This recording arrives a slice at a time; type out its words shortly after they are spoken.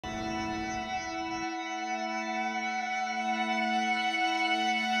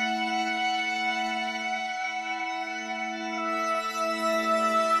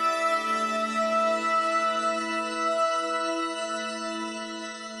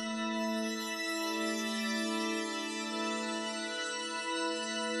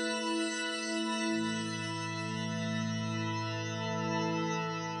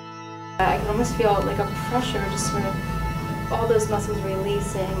almost feel like a pressure, just sort of all those muscles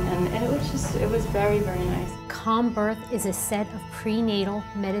releasing, and it was very, very nice. Calm Birth is a set of prenatal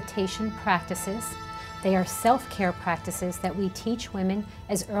meditation practices. They are self-care practices that we teach women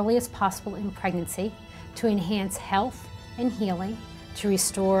as early as possible in pregnancy to enhance health and healing, to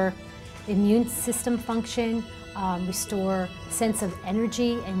restore immune system function, restore sense of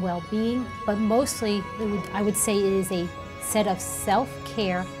energy and well-being, but mostly I would say it is a set of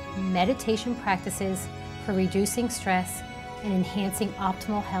self-care meditation practices for reducing stress and enhancing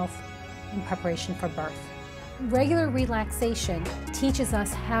optimal health in preparation for birth. Regular relaxation teaches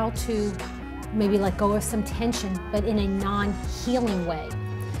us how to maybe let go of some tension, but in a non-healing way.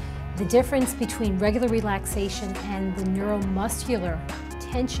 The difference between regular relaxation and the neuromuscular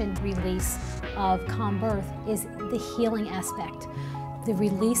tension release of Calm Birth is the healing aspect, the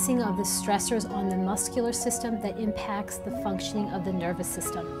releasing of the stressors on the muscular system that impacts the functioning of the nervous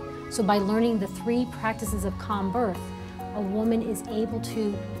system. So by learning the 3 practices of Calm Birth, a woman is able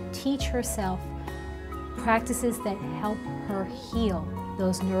to teach herself practices that help her heal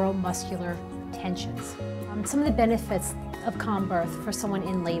those neuromuscular tensions. Some of the benefits of Calm Birth for someone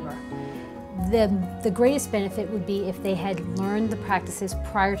in labor. The greatest benefit would be if they had learned the practices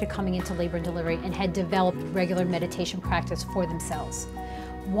prior to coming into labor and delivery and had developed regular meditation practice for themselves.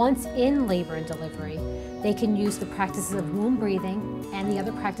 Once in labor and delivery, they can use the practices of womb breathing and the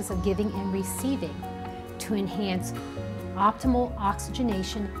other practice of giving and receiving to enhance optimal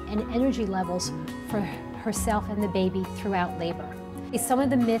oxygenation and energy levels for herself and the baby throughout labor. Some of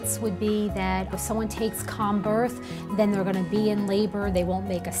the myths would be that if someone takes Calm Birth, then they're going to be in labor, they won't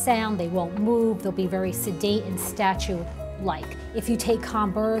make a sound, they won't move, they'll be very sedate and statue-like. If you take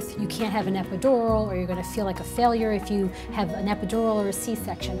Calm Birth, you can't have an epidural, or you're going to feel like a failure if you have an epidural or a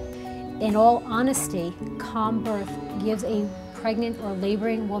C-section. In all honesty, Calm Birth gives a pregnant or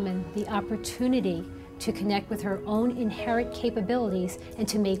laboring woman the opportunity to connect with her own inherent capabilities and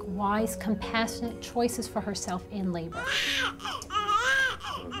to make wise, compassionate choices for herself in labor.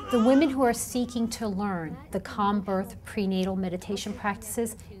 The women who are seeking to learn the Calm Birth prenatal meditation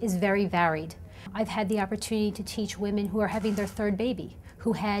practices is very varied. I've had the opportunity to teach women who are having their 3rd baby,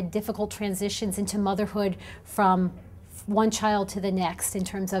 who had difficult transitions into motherhood from one child to the next in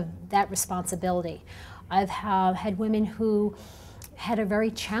terms of that responsibility. I've had women who had a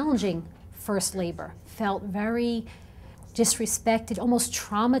very challenging first labor, felt very disrespected, almost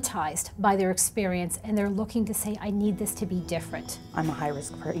traumatized by their experience, and they're looking to say, I need this to be different. I'm a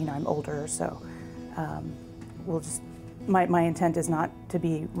high-risk person, I'm older, so my intent is not to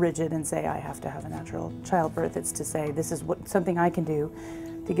be rigid and say I have to have a natural childbirth. It's to say this is something I can do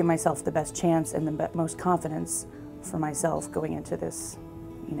to give myself the best chance and the most confidence for myself going into this,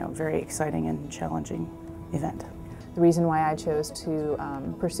 very exciting and challenging event. The reason why I chose to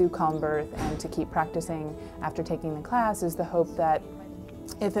pursue Calm Birth and to keep practicing after taking the class is the hope that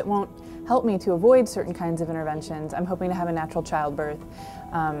if it won't help me to avoid certain kinds of interventions, I'm hoping to have a natural childbirth.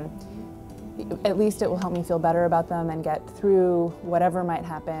 At least it will help me feel better about them and get through whatever might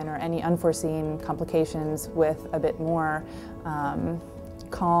happen or any unforeseen complications with a bit more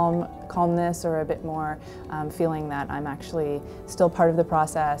calmness, or a bit more feeling that I'm actually still part of the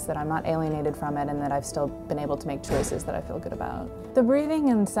process, that I'm not alienated from it, and that I've still been able to make choices that I feel good about. The breathing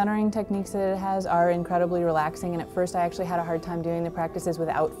and centering techniques that it has are incredibly relaxing, and at first I actually had a hard time doing the practices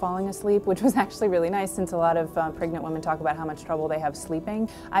without falling asleep, which was actually really nice since a lot of pregnant women talk about how much trouble they have sleeping.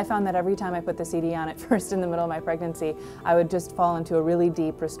 I found that every time I put the CD on at first in the middle of my pregnancy, I would just fall into a really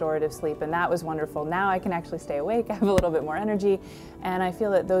deep restorative sleep, and that was wonderful. Now I can actually stay awake, I have a little bit more energy, and I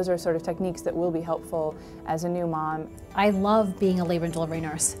feel that those are sort of techniques that will be helpful as a new mom. I love being a labor and delivery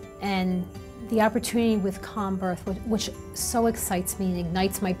nurse, and the opportunity with Calm Birth, which so excites me and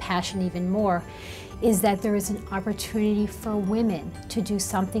ignites my passion even more, is that there is an opportunity for women to do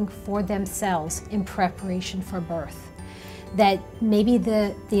something for themselves in preparation for birth. That maybe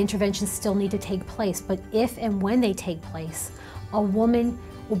the interventions still need to take place, but if and when they take place, a woman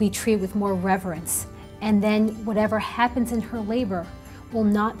will be treated with more reverence, and then whatever happens in her labor will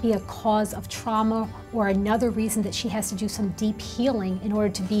not be a cause of trauma or another reason that she has to do some deep healing in order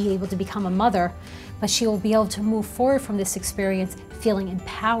to be able to become a mother, but she will be able to move forward from this experience feeling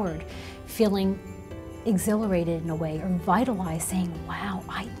empowered, feeling exhilarated in a way, or vitalized, saying, wow,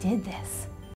 I did this.